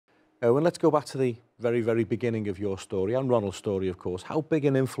Erwin, let's go back to the very, very beginning of your story, and Ronald's story, of course. How big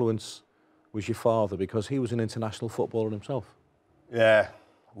an influence was your father? Because he was an international footballer himself. Yeah,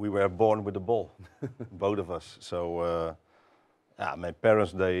 we were born with the ball, both of us. So, yeah, my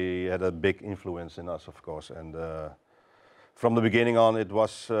parents, they had a big influence in us, of course. And from the beginning on, it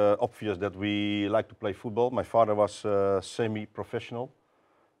was obvious that we liked to play football. My father was semi-professional,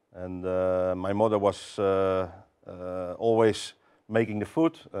 and my mother was always making the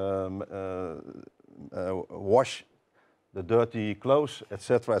food, wash the dirty clothes,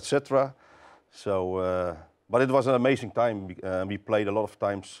 etc., etc. So, but it was an amazing time. We played a lot of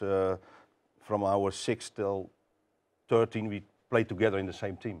times from our 6 till 13. We played together in the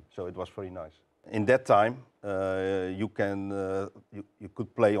same team, so it was very nice. In that time, you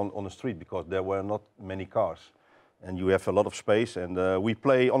could play on the street because there were not many cars, and you have a lot of space. And we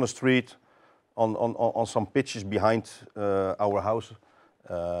play on the street, on some pitches behind our house,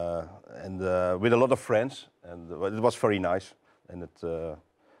 and with a lot of friends, and it was very nice. And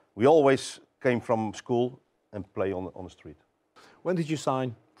we always came from school and play on the street. When did you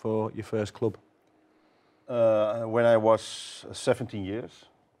sign for your first club? When I was 17 years.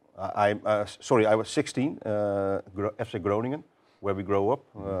 I was 16, FC Groningen, where we grew up,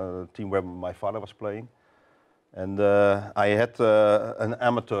 team where my father was playing. And I had an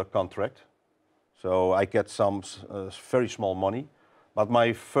amateur contract, so I get some very small money. But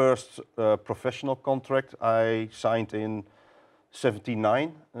my first professional contract I signed in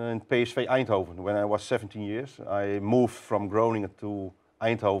 '79 in PSV Eindhoven. When I was 17 years, I moved from Groningen to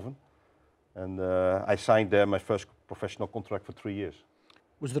Eindhoven, and I signed there my first professional contract for 3 years.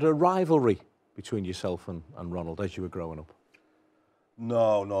 Was there a rivalry between yourself and Ronald as you were growing up?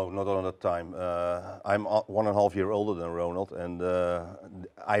 No, not at that time. I'm 1.5 years older than Ronald, and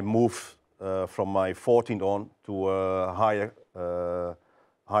I moved from my 14th on to a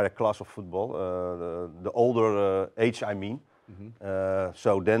higher class of football, the older age, I mean. Mm-hmm.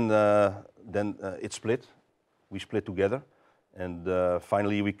 So then it split. We split together, and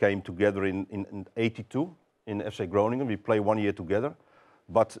finally we came together in '82 in FC Groningen. We played 1 year together.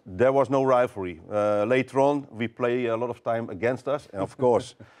 But there was no rivalry. Later on, we play a lot of time against us, and of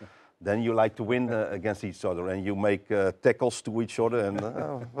course, then you like to win against each other, and you make tackles to each other, and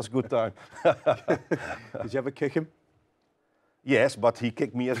it was a good time. Did you ever kick him? Yes, but he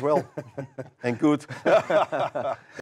kicked me as well, and good.